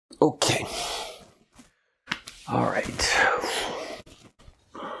Okay. All right.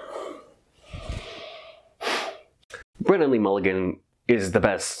 Brennan Lee Mulligan is the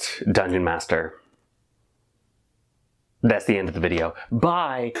best dungeon master. That's the end of the video.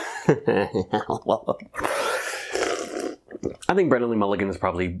 Bye! I think Brennan Lee Mulligan is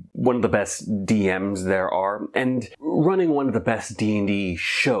probably one of the best DMs there are, and running one of the best D&D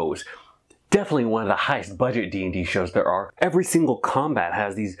shows. Definitely one of the highest budget D&D shows there are. Every single combat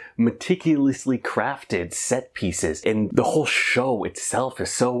has these meticulously crafted set pieces, and the whole show itself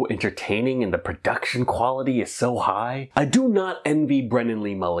is so entertaining and the production quality is so high. I do not envy Brennan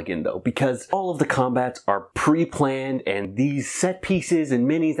Lee Mulligan though, because all of the combats are pre-planned and these set pieces and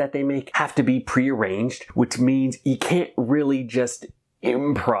minis that they make have to be pre-arranged, which means you can't really just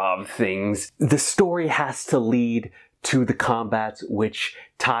improv things. The story has to lead to the combats which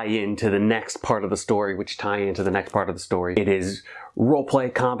tie into the next part of the story, which tie into the next part of the story. It is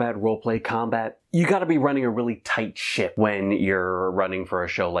roleplay combat. You gotta be running a really tight ship when you're running for a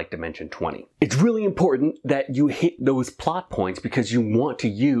show like Dimension 20. It's really important that you hit those plot points because you want to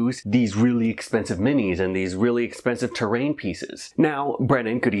use these really expensive minis and these really expensive terrain pieces. Now,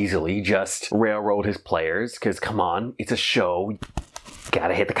 Brennan could easily just railroad his players, because come on, it's a show.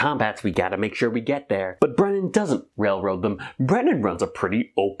 Gotta hit the combats, we gotta make sure we get there. But Brennan doesn't railroad them. Brennan runs a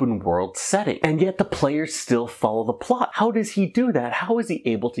pretty open world setting, and yet the players still follow the plot. How does he do that? How is he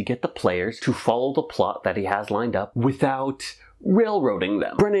able to get the players to follow the plot that he has lined up without railroading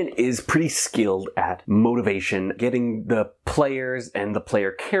them? Brennan is pretty skilled at motivation, getting the players and the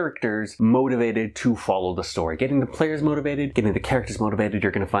player characters motivated to follow the story. Getting the players motivated, getting the characters motivated,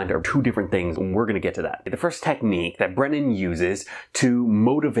 you're going to find are two different things, and we're going to get to that. The first technique that Brennan uses to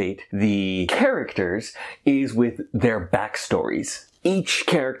motivate the characters is with their backstories. Each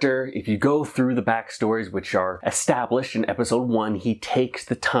character, if you go through the backstories which are established in episode 1, he takes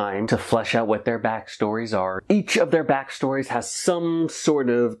the time to flesh out what their backstories are. Each of their backstories has some sort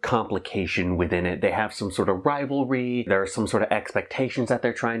of complication within it. They have some sort of rivalry, there are some sort of expectations that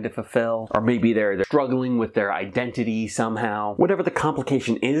they're trying to fulfill, or maybe they're struggling with their identity somehow. Whatever the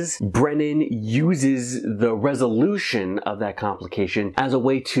complication is, Brennan uses the resolution of that complication as a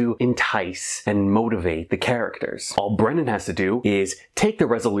way to entice and motivate the characters. All Brennan has to do is take the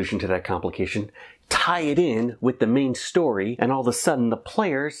resolution to that complication, tie it in with the main story, and all of a sudden the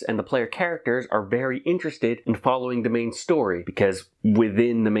players and the player characters are very interested in following the main story, because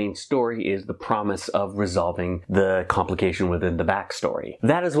within the main story is the promise of resolving the complication within the backstory.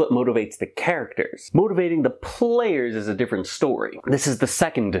 That is what motivates the characters. Motivating the players is a different story. This is the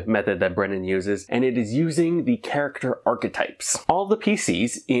second method that Brennan uses, and it is using the character archetypes. All the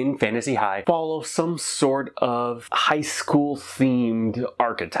PCs in Fantasy High follow some sort of high school themed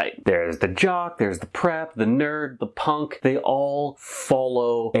archetype. There's the jock, there's the prep, the nerd, the punk. They all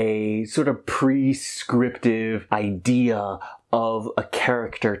follow a sort of prescriptive idea of a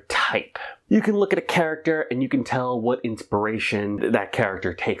character type. You can look at a character and you can tell what inspiration that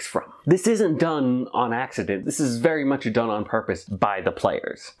character takes from. This isn't done on accident. This is very much done on purpose by the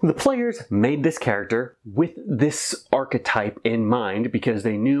players. The players made this character with this archetype in mind because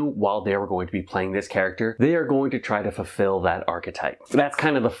they knew while they were going to be playing this character, they are going to try to fulfill that archetype. That's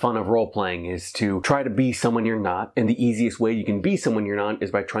kind of the fun of role-playing, is to try to be someone you're not, and the easiest way you can be someone you're not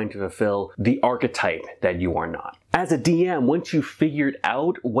is by trying to fulfill the archetype that you are not. As a DM, once you've figured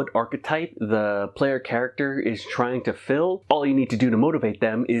out what archetype the player character is trying to fill, all you need to do to motivate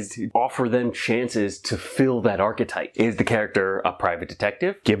them is to offer them chances to fill that archetype. Is the character a private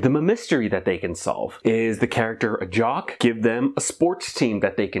detective? Give them a mystery that they can solve. Is the character a jock? Give them a sports team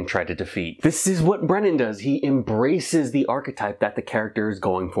that they can try to defeat. This is what Brennan does. He embraces the archetype that the character is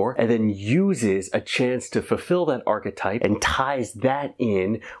going for and then uses a chance to fulfill that archetype and ties that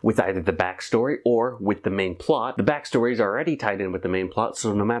in with either the backstory or with the main plot. The backstory is already tied in with the main plot,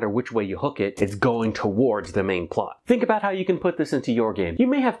 so no matter which way you hook it, it's going towards the main plot. Think about how you can put this into your game. You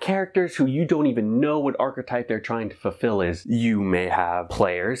may have characters who you don't even know what archetype they're trying to fulfill is. You may have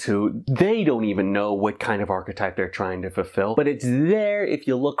players who they don't even know what kind of archetype they're trying to fulfill, but it's there if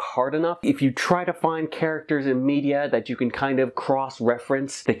you look hard enough. If you try to find characters in media that you can kind of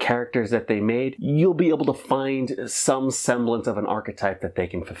cross-reference the characters that they made, you'll be able to find some semblance of an archetype that they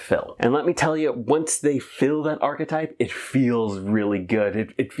can fulfill. And let me tell you, once they fill that archetype, it feels really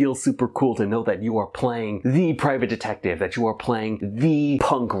good. It feels super cool to know that you are playing the private detective, that you are playing the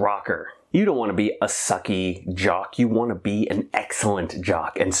punk rocker. You don't want to be a sucky jock, you want to be an excellent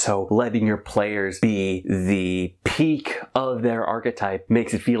jock. And so letting your players be the peak of their archetype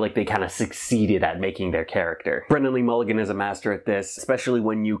makes it feel like they kind of succeeded at making their character. Brennan Lee Mulligan is a master at this, especially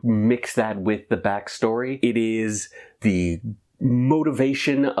when you mix that with the backstory. It is the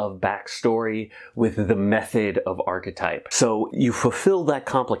motivation of backstory with the method of archetype. So you fulfill that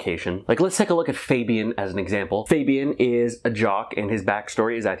complication. Like, let's take a look at Fabian as an example. Fabian is a jock, and his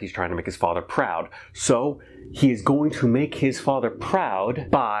backstory is that he's trying to make his father proud. So he is going to make his father proud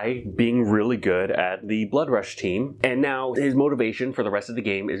by being really good at the Blood Rush team. And now his motivation for the rest of the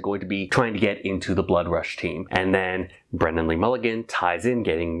game is going to be trying to get into the Blood Rush team. And then Brennan Lee Mulligan ties in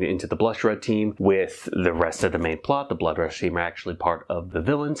getting into the Blush Red team with the rest of the main plot. The Blood Rush team are actually part of the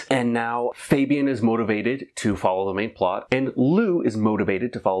villains. And now Fabian is motivated to follow the main plot, and Lou is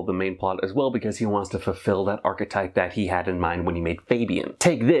motivated to follow the main plot as well because he wants to fulfill that archetype that he had in mind when he made Fabian.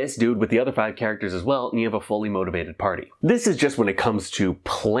 Take this, dude, with the other 5 characters as well, and you have a fully motivated party. This is just when it comes to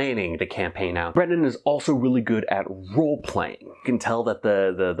planning the campaign out. Brennan is also really good at role-playing. You can tell that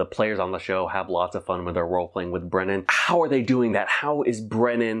the players on the show have lots of fun with their role-playing with Brennan. How are they doing that? How is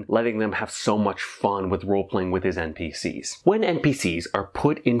Brennan letting them have so much fun with role-playing with his NPCs? When NPCs are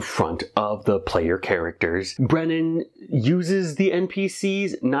put in front of the player characters, Brennan uses the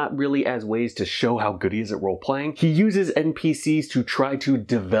NPCs not really as ways to show how good he is at role-playing. He uses NPCs to try to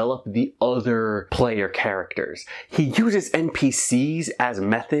develop the other player characters. He uses NPCs as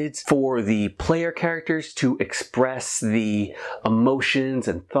methods for the player characters to express the emotions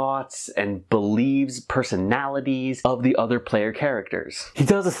and thoughts and beliefs, personalities of the other player characters. He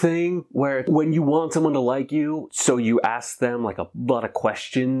does a thing where when you want someone to like you, so you ask them like a lot of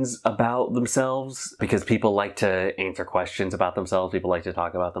questions about themselves, because people like to answer questions about themselves, people like to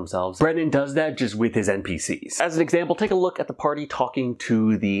talk about themselves. Brennan does that just with his NPCs. As an example, take a look at the party talking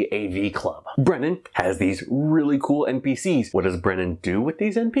to the AV Club. Brennan has these really cool NPCs. What does Brennan do with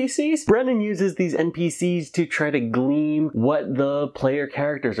these NPCs? Brennan uses these NPCs to try to glean what the player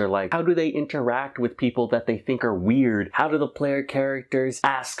characters are like. How do they interact with people that they think are weird? How do the player characters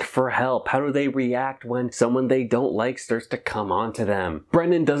ask for help? How do they react when someone they don't like starts to come on to them?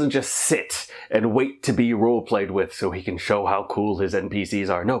 Brennan doesn't just sit and wait to be role-played with so he can show how cool his NPCs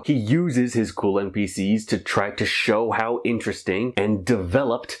are. No, he uses his cool NPCs to try to show how interesting and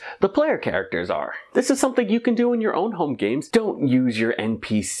developed the player characters are. This is something you can do in your own home games. Don't use your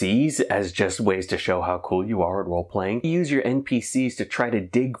NPCs as just ways to show how cool you are at role-playing. Use your NPCs to try to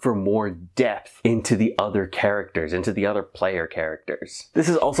dig for more depth into the other characters, into the other player characters. This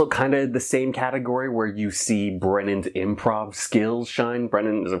is also kind of the same category where you see Brennan's improv skills shine.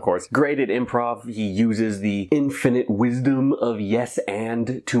 Brennan is, of course, great at improv. He uses the infinite wisdom of yes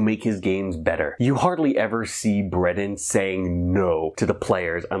and to make his games better. You hardly ever see Brennan saying no to the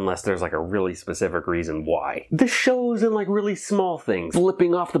players unless there's like a really specific reason why. This shows in like really small things.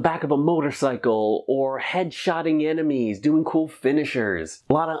 Flipping off the back of a motorcycle, or headshotting enemies, doing cool finishers.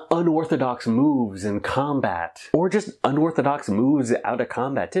 A lot of unorthodox moves in combat, or just unorthodox moves out of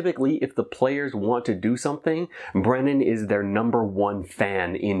combat. Typically, if the players want to do something, Brennan is their #1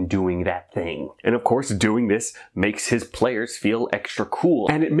 fan in doing that thing. And of course, doing this makes his players feel extra cool,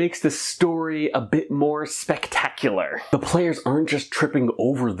 and it makes the story a bit more spectacular. The players aren't just tripping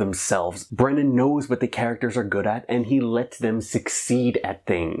over themselves. Brennan knows what the characters are good at, and he lets them succeed at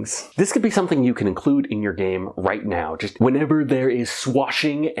things. This could be something you can include in your game right now. Just whenever there is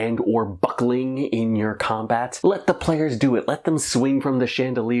swashing and or buckling in your combat, let the players do it. Let them swing from the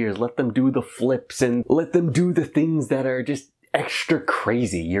chandeliers, let them do the flips, and let them do the things that are just extra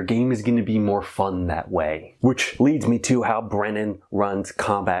crazy. Your game is going to be more fun that way. Which leads me to how Brennan runs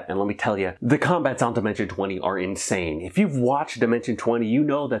combat. And let me tell you, the combats on Dimension 20 are insane. If you've watched Dimension 20, you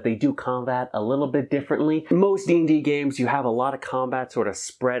know that they do combat a little bit differently. Most D&D games, you have a lot of combat sort of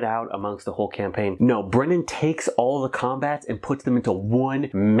spread out amongst the whole campaign. No, Brennan takes all the combats and puts them into one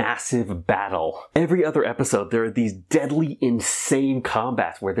massive battle. Every other episode, there are these deadly, insane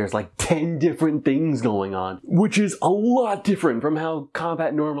combats where there's like 10 different things going on, which is a lot different from how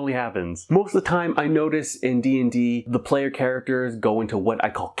combat normally happens. Most of the time I notice in D&D, the player characters go into what I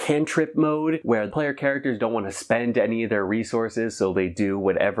call cantrip mode, where the player characters don't want to spend any of their resources, so they do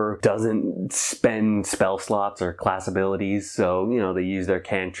whatever doesn't spend spell slots or class abilities. So, you know, they use their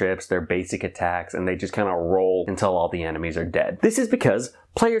cantrips, their basic attacks, and they just kind of roll until all the enemies are dead. This is because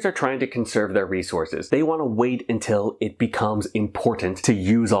players are trying to conserve their resources. They want to wait until it becomes important to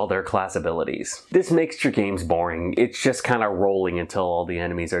use all their class abilities. This makes your games boring. It's just kind of rolling until all the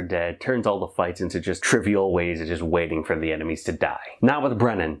enemies are dead, turns all the fights into just trivial ways of just waiting for the enemies to die. Not with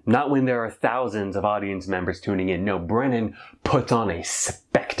Brennan. Not when there are thousands of audience members tuning in. No, Brennan puts on a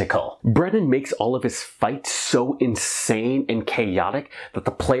spectacle. Brennan makes all of his fights so insane and chaotic that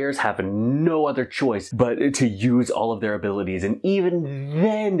the players have no other choice but to use all of their abilities, and even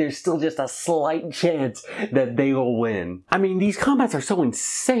then there's still just a slight chance that they will win. I mean, these combats are so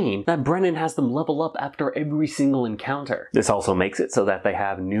insane that Brennan has them level up after every single encounter. This also makes it so that they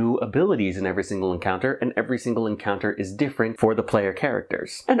have new abilities in every single encounter, and every single encounter is different for the player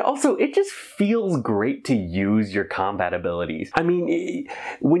characters. And also, it just feels great to use your combat abilities. I mean,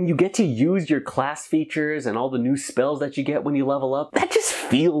 when you get to use your class features and all the new spells that you get when you level up, that just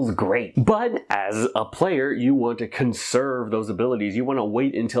feels great. But as a player, you want to conserve those abilities. You want to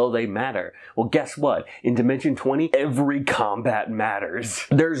wait until they matter. Well, guess what? In Dimension 20, every combat matters.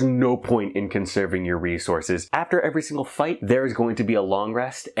 There's no point in conserving your resources. After every single fight, there's going to be a long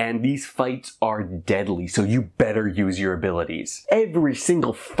rest, and these fights are deadly, so you better use your abilities. Every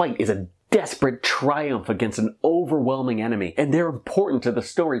single fight is a desperate triumph against an overwhelming enemy, and they're important to the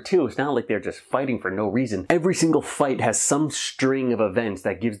story too. It's not like they're just fighting for no reason. Every single fight has some string of events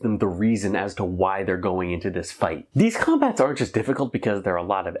that gives them the reason as to why they're going into this fight. These combats aren't just difficult because there are a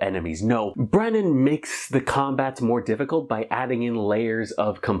lot of enemies. No, Brennan makes the combats more difficult by adding in layers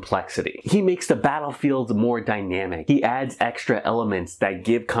of complexity. He makes the battlefields more dynamic. He adds extra elements that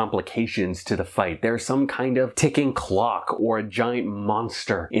give complications to the fight. There's some kind of ticking clock or a giant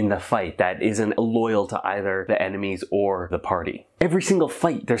monster in the fight that isn't loyal to either the enemies or the party. Every single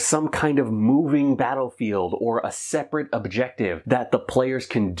fight, there's some kind of moving battlefield or a separate objective that the players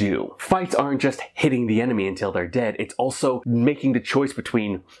can do. Fights aren't just hitting the enemy until they're dead, it's also making the choice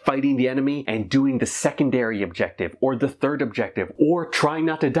between fighting the enemy and doing the secondary objective or the third objective, or trying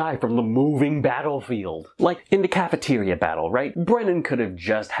not to die from the moving battlefield. Like in the cafeteria battle, right? Brennan could have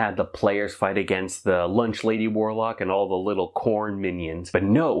just had the players fight against the lunch lady warlock and all the little corn minions, but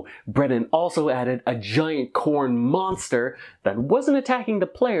no, Brennan also added a giant corn monster that wasn't attacking the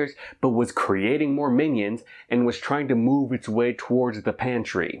players, but was creating more minions and was trying to move its way towards the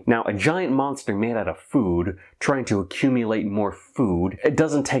pantry. Now, a giant monster made out of food, trying to accumulate more food, it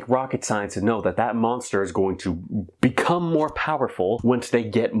doesn't take rocket science to know that that monster is going to become more powerful once they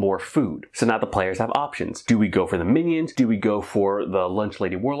get more food. So now the players have options. Do we go for the minions? Do we go for the lunch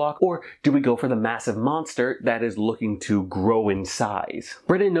lady warlock? Or do we go for the massive monster that is looking to grow in size?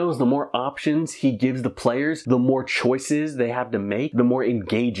 Brennan knows the more options he gives the players, the more choices they have to make, the more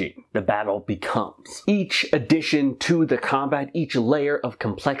engaging the battle becomes. Each addition to the combat, each layer of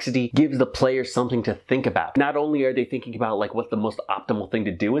complexity gives the players something to think about. Not only are they thinking about like what the most optimal thing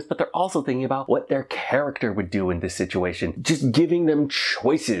to do is, but they're also thinking about what their character would do in this situation. Just giving them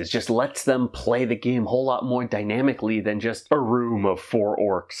choices just lets them play the game a whole lot more dynamically than just a room of 4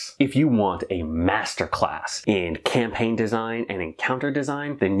 orcs. If you want a masterclass in campaign design and encounter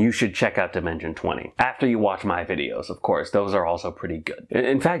design, then you should check out Dimension 20. After you watch my videos, of course, those are also pretty good.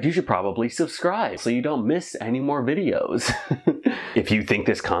 In fact, you should probably subscribe so you don't miss any more videos. If you think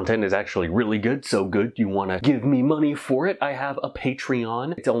this content is actually really good, so good you want to give me money for it, I have a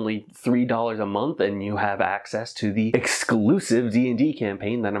Patreon. It's only $3 a month and you have access to the exclusive D&D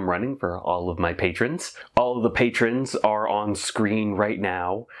campaign that I'm running for all of my patrons. All of the patrons are on screen right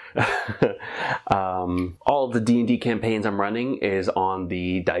now. All of the D&D campaigns I'm running is on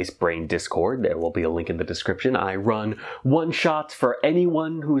the Dice Brain Discord. There will be a link in the description. I run one-shots for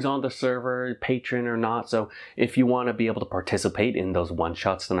anyone who's on the server, patron or not, so if you want to be able to participate in those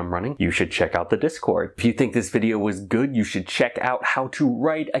one-shots that I'm running, you should check out the Discord. If you think this video was good, you should check out how to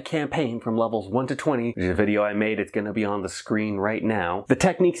write a campaign from levels 1 to 20. There's a video I made, it's going to be on the screen right now. The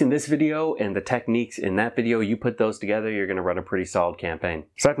techniques in this video and the techniques in that video, you put those together, you're going to run a pretty solid campaign.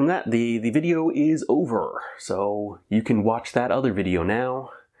 Aside from that, the video is over, so you can watch that other video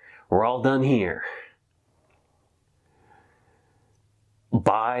now. We're all done here.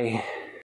 Bye.